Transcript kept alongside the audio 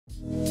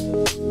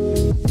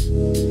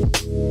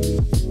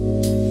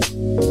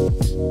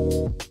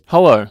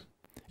Hello,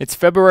 it's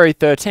February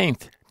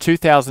 13th,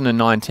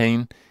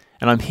 2019,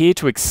 and I'm here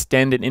to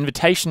extend an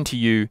invitation to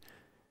you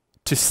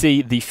to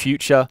see the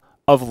future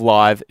of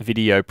live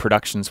video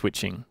production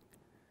switching.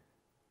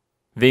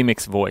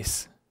 vMix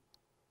Voice.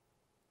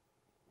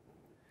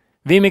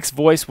 vMix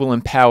Voice will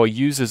empower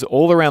users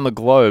all around the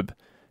globe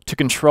to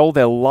control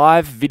their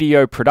live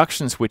video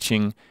production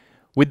switching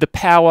with the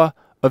power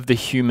of the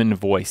human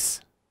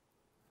voice.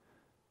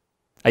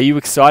 Are you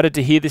excited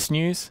to hear this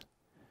news?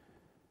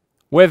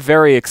 We're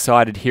very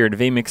excited here at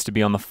vMix to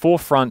be on the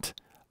forefront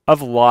of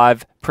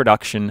live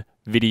production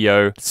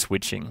video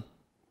switching.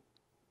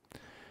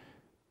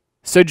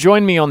 So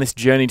join me on this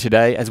journey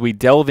today as we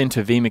delve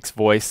into vMix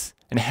Voice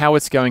and how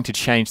it's going to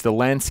change the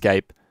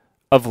landscape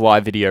of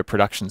live video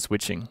production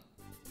switching.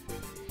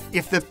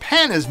 If the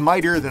pen is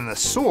mightier than the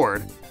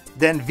sword,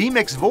 then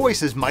vMix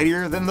Voice is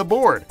mightier than the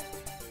board.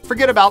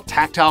 Forget about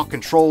tactile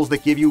controls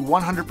that give you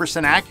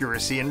 100%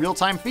 accuracy and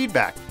real-time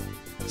feedback.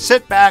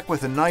 Sit back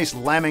with a nice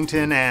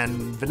Lamington and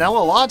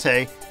vanilla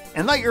latte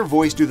and let your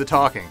voice do the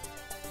talking.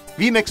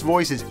 vMix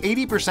Voice is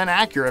 80%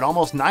 accurate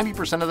almost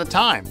 90% of the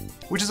time,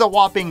 which is a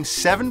whopping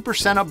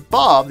 7%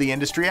 above the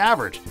industry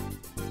average.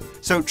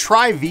 So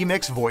try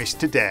vMix Voice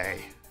today.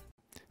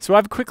 So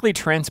I've quickly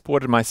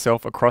transported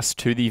myself across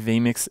to the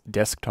vMix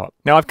desktop.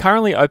 Now I've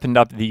currently opened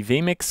up the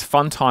vMix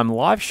Funtime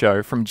live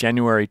show from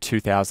January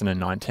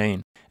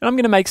 2019. And I'm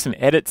going to make some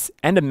edits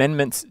and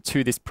amendments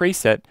to this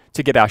preset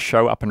to get our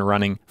show up and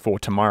running for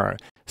tomorrow.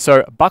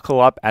 So buckle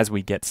up as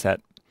we get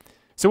set.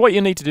 So what you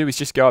need to do is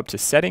just go up to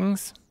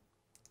Settings.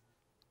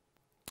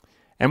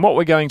 And what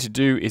we're going to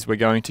do is we're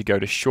going to go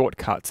to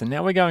Shortcuts. And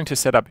now we're going to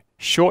set up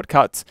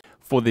shortcuts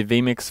for the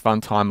vMix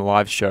Funtime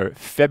live show,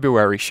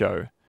 February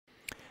show.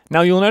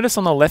 Now you'll notice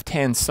on the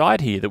left-hand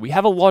side here that we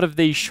have a lot of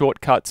these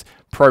shortcuts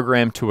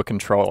programmed to a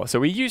controller.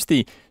 So we use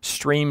the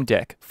Stream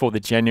Deck for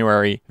the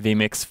January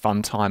vMix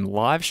Funtime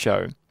live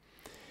show.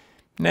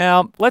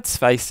 Now, let's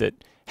face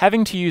it,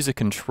 having to use a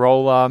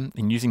controller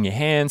and using your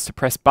hands to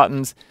press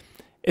buttons,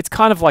 it's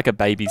kind of like a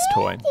baby's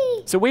toy.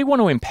 So we want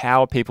to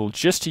empower people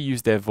just to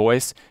use their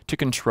voice to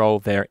control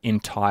their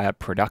entire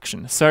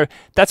production. So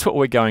that's what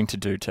we're going to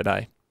do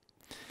today.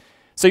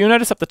 So you'll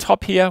notice up the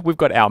top here, we've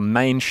got our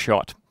main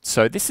shot.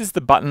 So this is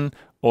the button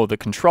or the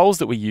controls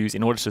that we use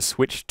in order to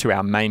switch to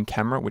our main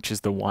camera, which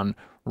is the one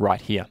right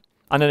here.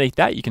 Underneath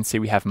that, you can see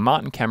we have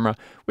Martin camera,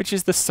 which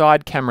is the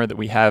side camera that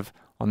we have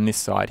on this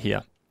side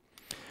here.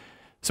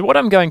 So what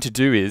I'm going to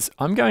do is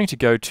I'm going to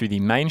go to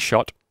the main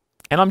shot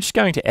and I'm just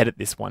going to edit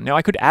this one. Now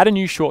I could add a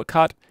new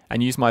shortcut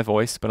and use my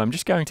voice, but I'm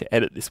just going to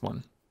edit this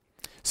one.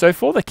 So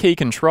for the key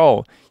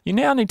control, you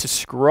now need to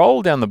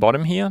scroll down the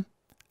bottom here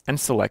and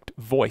select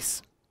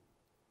voice.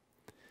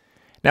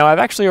 Now I've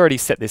actually already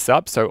set this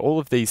up, so all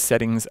of these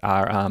settings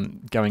are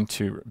going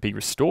to be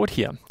restored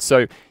here.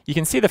 So you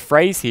can see the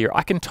phrase here,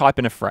 I can type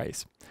in a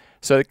phrase.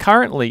 So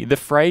currently the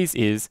phrase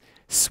is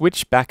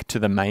switch back to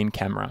the main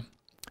camera.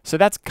 So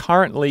that's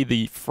currently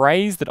the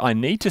phrase that I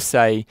need to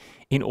say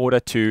in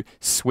order to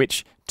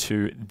switch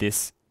to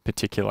this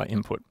particular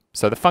input.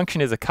 So the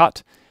function is a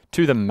cut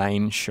to the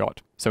main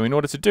shot. So in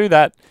order to do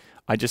that,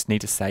 I just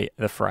need to say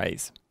the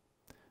phrase.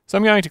 So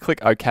I'm going to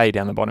click OK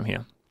down the bottom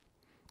here.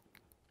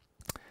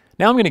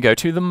 Now I'm going to go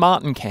to the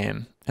Martin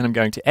cam and I'm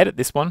going to edit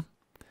this one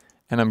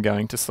and I'm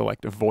going to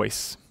select a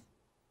voice.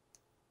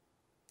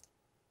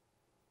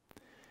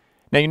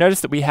 Now you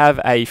notice that we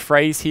have a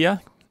phrase here.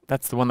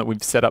 That's the one that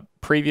we've set up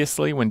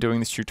previously when doing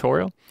this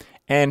tutorial.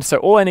 And so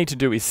all I need to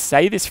do is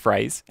say this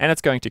phrase and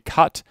it's going to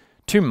cut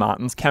to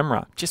Martin's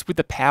camera just with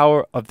the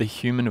power of the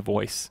human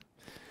voice.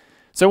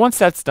 So once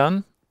that's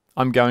done,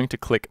 I'm going to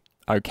click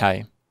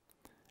OK.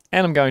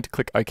 And I'm going to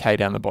click OK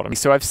down the bottom.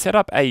 So I've set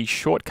up a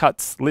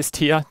shortcuts list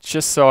here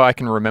just so I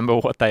can remember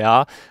what they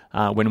are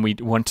when we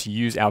want to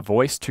use our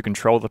voice to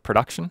control the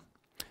production.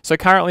 So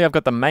currently I've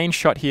got the main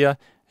shot here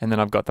and then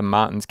I've got the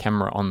Martin's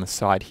camera on the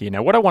side here.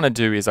 Now what I want to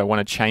do is I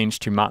want to change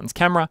to Martin's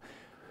camera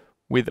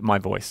with my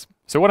voice.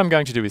 So what I'm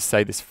going to do is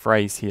say this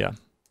phrase here.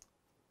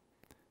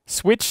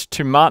 Switch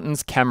to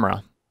Martin's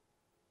camera.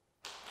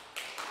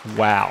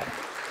 Wow.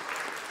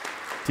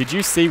 Did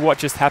you see what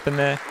just happened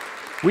there?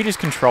 We just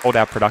controlled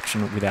our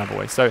production with our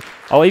voice. So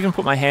I'll even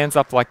put my hands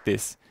up like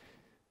this.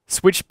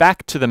 Switch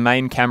back to the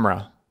main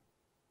camera.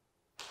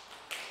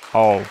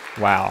 Oh,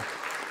 wow.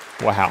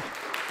 Wow.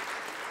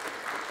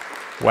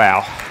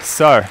 Wow.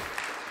 So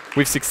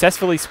we've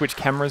successfully switched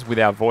cameras with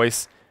our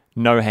voice.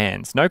 No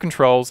hands. No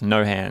controls,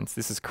 no hands.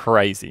 This is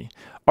crazy.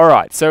 All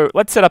right, so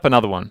let's set up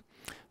another one.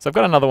 So I've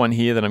got another one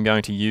here that I'm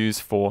going to use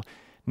for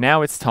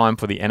now it's time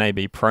for the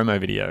NAB promo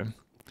video.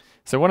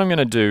 So what I'm going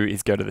to do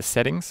is go to the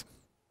settings.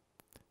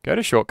 Go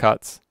to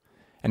Shortcuts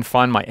and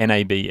find my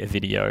NAB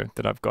video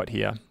that I've got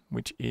here,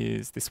 which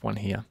is this one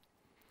here.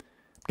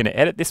 I'm going to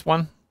edit this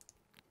one.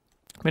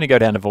 I'm going to go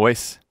down to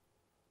Voice,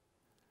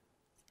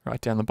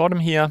 right down the bottom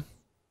here.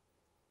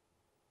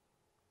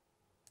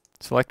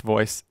 Select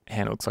Voice,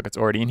 and it looks like it's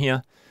already in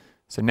here.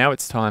 So now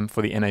it's time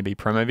for the NAB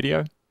promo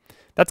video.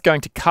 That's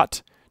going to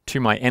cut to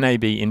my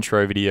NAB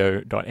intro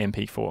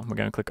video.mp4. We're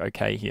going to click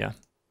OK here.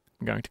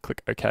 I'm going to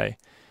click OK.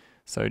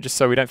 So just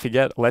so we don't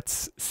forget,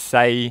 let's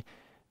say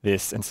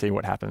this and see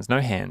what happens. No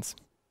hands.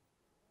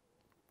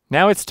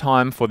 Now it's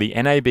time for the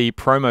NAB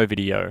promo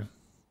video.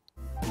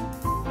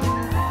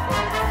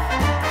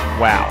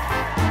 Wow.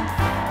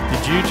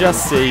 Did you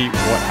just see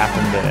what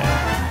happened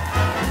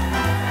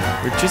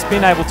there? We've just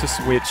been able to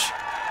switch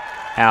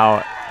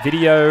our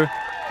video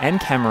and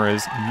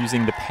cameras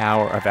using the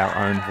power of our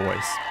own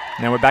voice.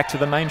 Now we're back to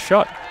the main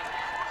shot.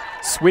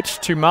 Switch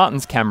to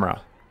Martin's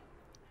camera.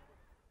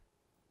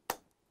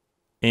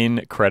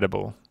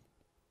 Incredible.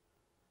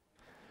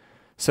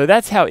 So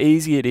that's how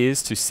easy it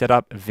is to set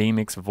up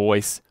vMix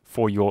Voice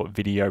for your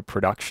video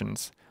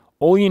productions.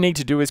 All you need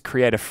to do is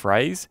create a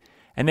phrase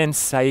and then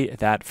say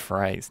that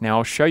phrase. Now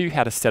I'll show you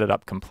how to set it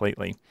up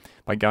completely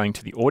by going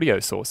to the audio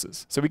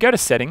sources. So we go to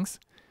settings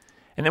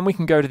and then we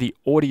can go to the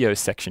audio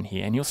section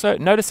here, and you'll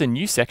notice a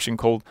new section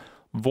called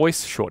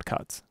voice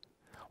shortcuts.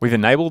 We've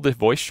enabled the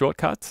voice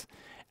shortcuts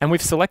and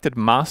we've selected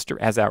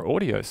master as our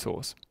audio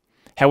source.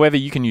 However,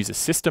 you can use a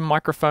system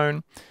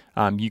microphone,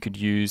 you could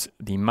use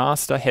the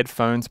master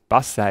headphones,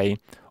 bus A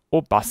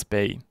or bus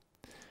B.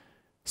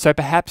 So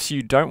perhaps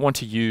you don't want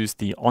to use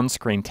the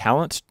on-screen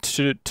talent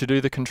to do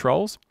the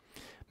controls.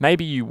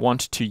 Maybe you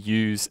want to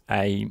use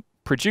a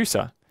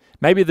producer.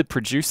 Maybe the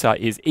producer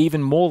is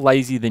even more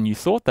lazy than you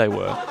thought they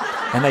were,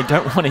 and they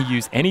don't want to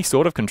use any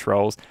sort of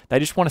controls. They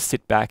just want to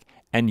sit back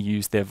and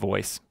use their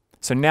voice.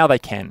 So now they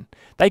can.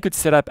 They could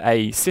set up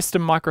a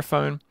system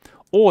microphone,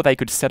 or they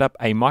could set up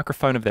a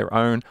microphone of their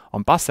own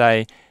on bus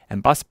A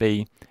and bus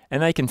B,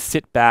 and they can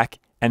sit back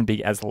and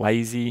be as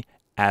lazy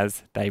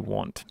as they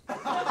want.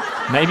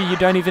 Maybe you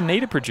don't even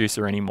need a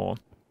producer anymore.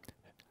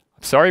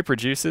 Sorry,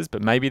 producers,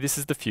 but maybe this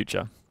is the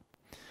future.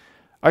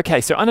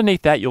 Okay, so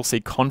underneath that, you'll see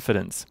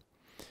confidence.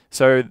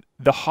 So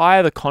the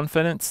higher the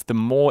confidence, the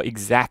more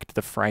exact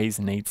the phrase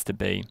needs to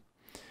be.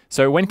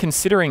 So when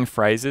considering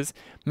phrases,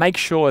 make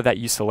sure that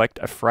you select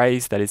a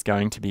phrase that is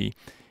going to be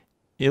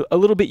a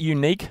little bit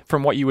unique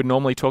from what you would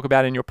normally talk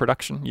about in your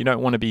production. You don't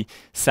want to be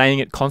saying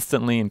it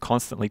constantly and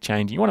constantly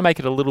changing. You want to make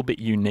it a little bit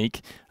unique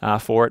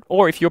for it.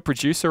 Or if your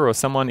producer or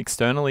someone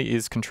externally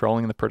is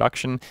controlling the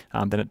production,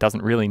 then it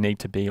doesn't really need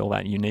to be all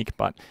that unique.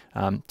 But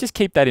just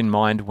keep that in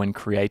mind when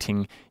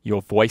creating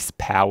your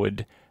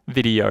voice-powered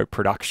video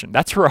production.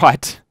 That's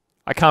right.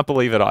 I can't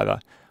believe it either.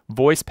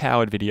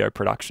 Voice-powered video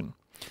production.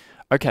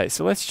 Okay,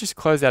 so let's just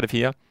close out of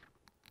here.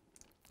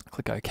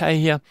 Click OK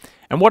here.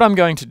 And what I'm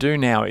going to do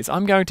now is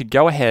I'm going to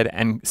go ahead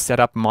and set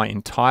up my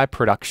entire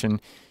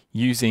production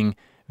using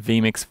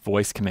vMix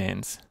voice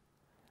commands.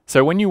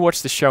 So when you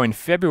watch the show in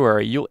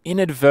February, you'll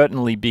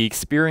inadvertently be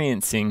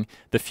experiencing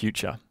the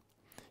future.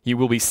 You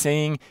will be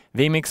seeing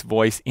vMix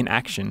voice in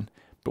action,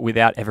 but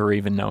without ever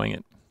even knowing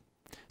it.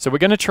 So we're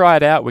going to try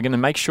it out. We're going to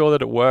make sure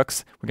that it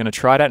works. We're going to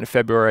try it out in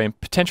February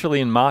and potentially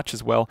in March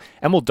as well,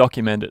 and we'll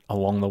document it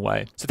along the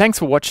way. So thanks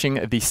for watching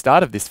the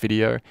start of this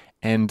video,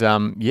 and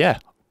yeah,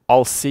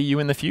 I'll see you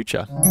in the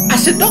future.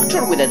 As a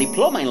doctor with a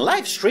diploma in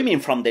live streaming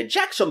from the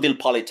Jacksonville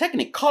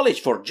Polytechnic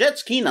College for jet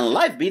skiing and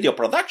live video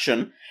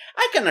production,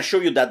 I can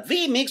assure you that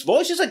vMix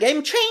Voice is a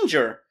game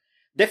changer.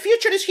 The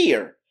future is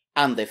here,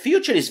 and the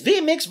future is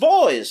vMix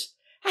Voice.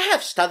 I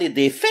have studied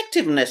the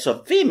effectiveness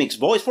of vMix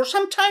Voice for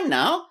some time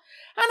now,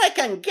 and I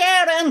can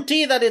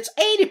guarantee that it's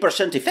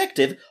 80%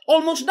 effective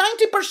almost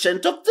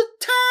 90% of the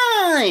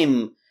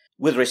time.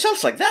 With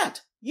results like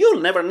that, you'll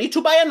never need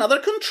to buy another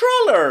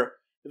controller.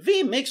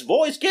 vMix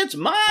Voice gets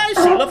my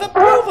seal of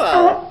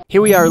approval.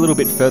 Here we are a little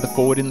bit further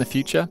forward in the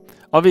future.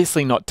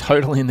 Obviously not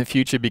totally in the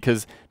future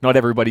because not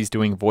everybody's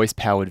doing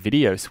voice-powered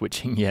video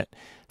switching yet.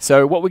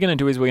 So what we're going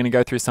to do is we're going to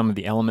go through some of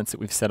the elements that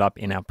we've set up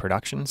in our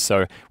production.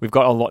 So we've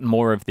got a lot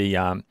more of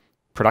the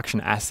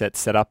production assets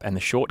set up and the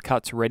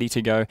shortcuts ready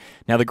to go.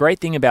 Now the great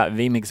thing about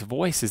vMix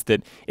Voice is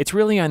that it's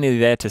really only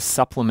there to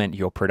supplement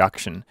your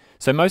production.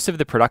 So most of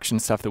the production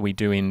stuff that we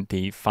do in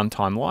the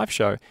Funtime live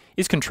show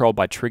is controlled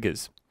by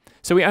triggers.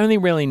 So we only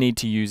really need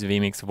to use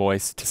vMix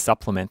Voice to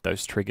supplement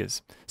those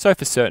triggers. So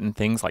for certain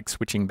things like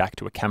switching back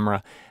to a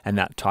camera and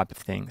that type of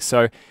thing.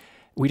 So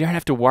we don't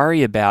have to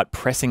worry about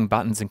pressing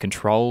buttons and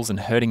controls and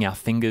hurting our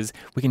fingers.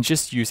 We can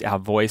just use our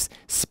voice,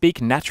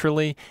 speak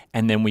naturally,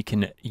 and then we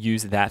can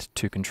use that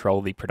to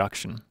control the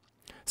production.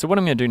 So what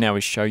I'm going to do now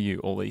is show you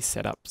all these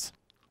setups.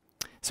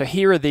 So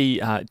here are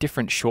the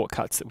different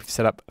shortcuts that we've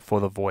set up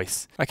for the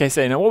voice. Okay,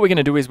 so now what we're going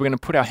to do is we're going to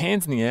put our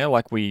hands in the air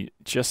like we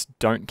just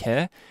don't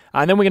care.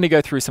 And then we're going to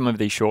go through some of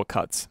these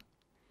shortcuts.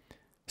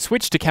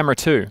 Switch to camera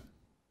 2.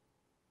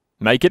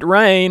 Make it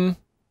rain.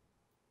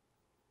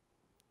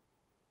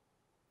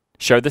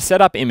 Show the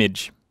setup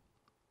image.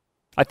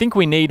 I think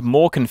we need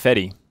more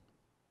confetti.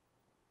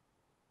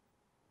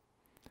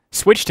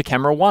 Switch to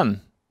camera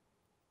 1.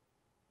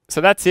 So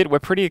that's it. We're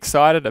pretty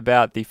excited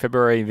about the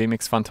February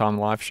vMix Funtime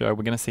live show.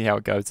 We're going to see how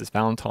it goes. It's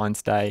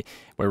Valentine's Day.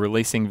 We're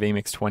releasing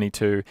vMix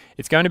 22.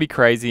 It's going to be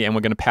crazy, and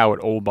we're going to power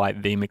it all by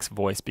vMix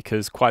Voice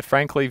because, quite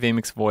frankly,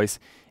 vMix Voice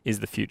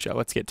is the future.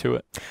 Let's get to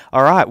it.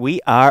 All right, we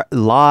are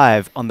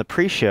live on the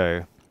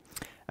pre-show.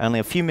 Only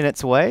a few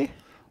minutes away.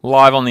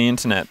 Live on the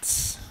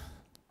internet.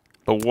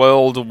 The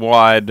World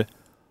Wide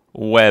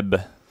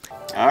Web.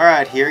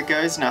 Alright, here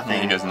goes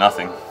nothing. Here goes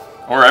nothing.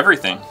 Or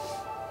everything.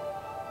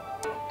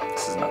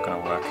 This is not going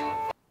to work.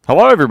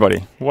 Hello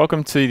everybody,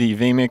 welcome to the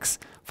vMix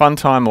Fun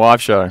Time live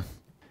show.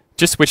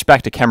 Just switch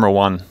back to camera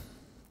 1.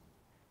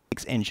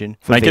 Engine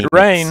for Make it vMix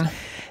rain.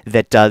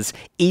 that does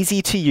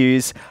easy to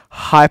use,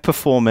 high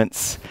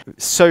performance,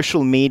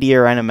 social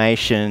media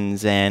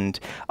animations and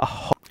a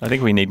whole... I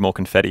think we need more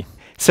confetti.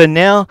 So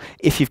now,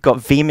 if you've got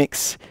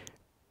vMix...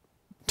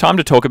 Time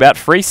to talk about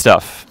free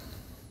stuff.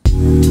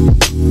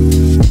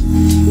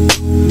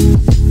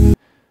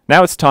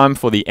 Now it's time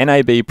for the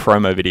NAB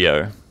promo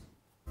video.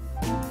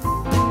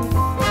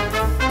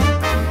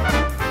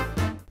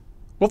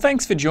 Well,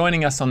 thanks for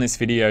joining us on this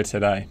video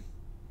today.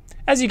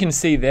 As you can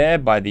see there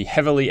by the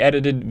heavily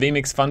edited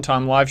vMix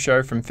Funtime live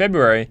show from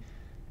February,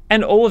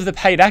 and all of the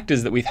paid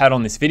actors that we've had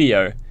on this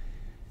video,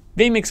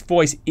 vMix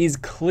Voice is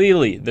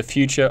clearly the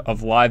future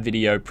of live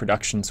video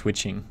production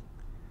switching.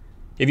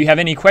 If you have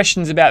any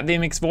questions about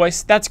vMix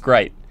Voice, that's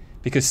great,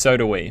 because so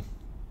do we.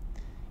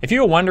 If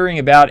you are wondering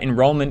about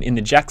enrollment in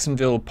the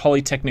Jacksonville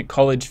Polytechnic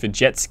College for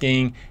jet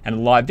skiing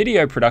and live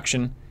video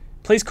production,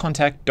 please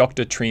contact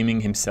Dr. Treeming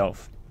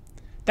himself.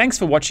 Thanks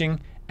for watching,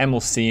 and we'll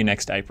see you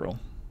next April.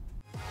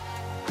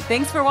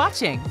 Thanks for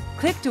watching.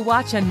 Click to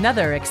watch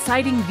another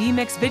exciting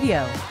vMix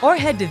video or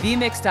head to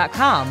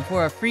vmix.com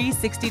for a free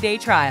 60-day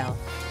trial.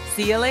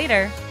 See you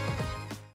later.